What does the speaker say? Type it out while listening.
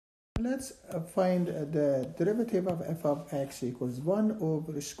Let's find the derivative of f of x equals 1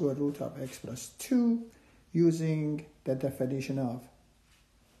 over square root of x plus 2 using the definition of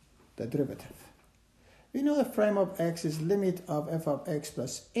the derivative. We know f prime of x is limit of f of x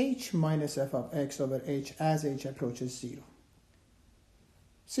plus h minus f of x over h as h approaches 0.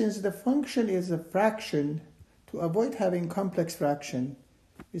 Since the function is a fraction, to avoid having complex fraction,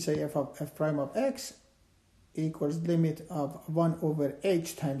 we say f of f prime of x equals limit of 1 over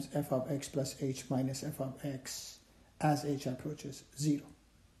h times f of x plus h minus f of x as h approaches 0.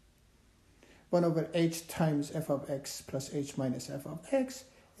 1 over h times f of x plus h minus f of x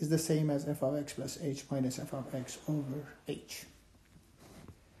is the same as f of x plus h minus f of x over h.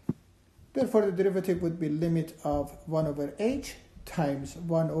 Therefore, the derivative would be limit of 1 over h times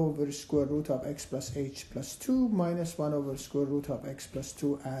 1 over square root of x plus h plus 2 minus 1 over square root of x plus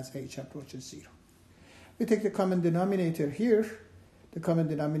 2 as h approaches 0. We take the common denominator here. The common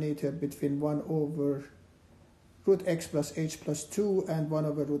denominator between 1 over root x plus h plus 2 and 1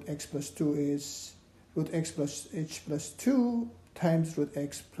 over root x plus 2 is root x plus h plus 2 times root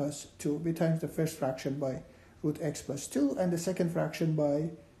x plus 2. We times the first fraction by root x plus 2 and the second fraction by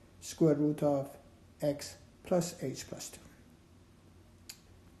square root of x plus h plus 2.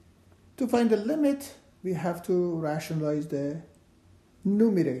 To find the limit, we have to rationalize the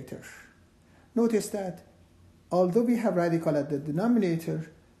numerator. Notice that although we have radical at the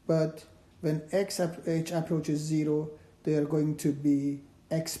denominator, but when h approaches 0, they are going to be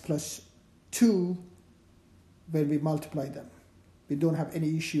x plus 2 when we multiply them. We don't have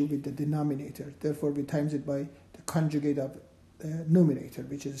any issue with the denominator. Therefore, we times it by the conjugate of the numerator,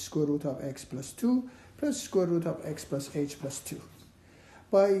 which is square root of x plus 2 plus square root of x plus h plus 2.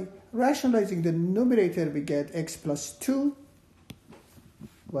 By rationalizing the numerator, we get x plus 2.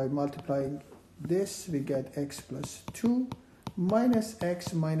 By multiplying this, we get x plus 2 minus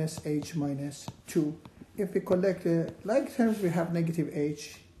x minus h minus 2. If we collect the like terms, we have negative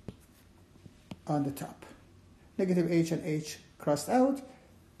h on the top. Negative h and h crossed out.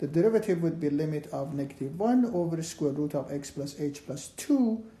 The derivative would be limit of negative 1 over square root of x plus h plus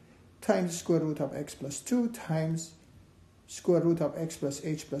 2 times square root of x plus 2 times square root of x plus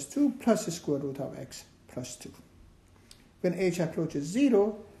h plus 2 plus the square root of x plus 2. When h approaches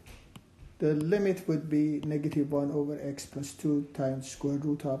 0, the limit would be negative 1 over x plus 2 times square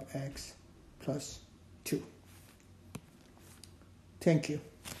root of x plus 2. Thank you.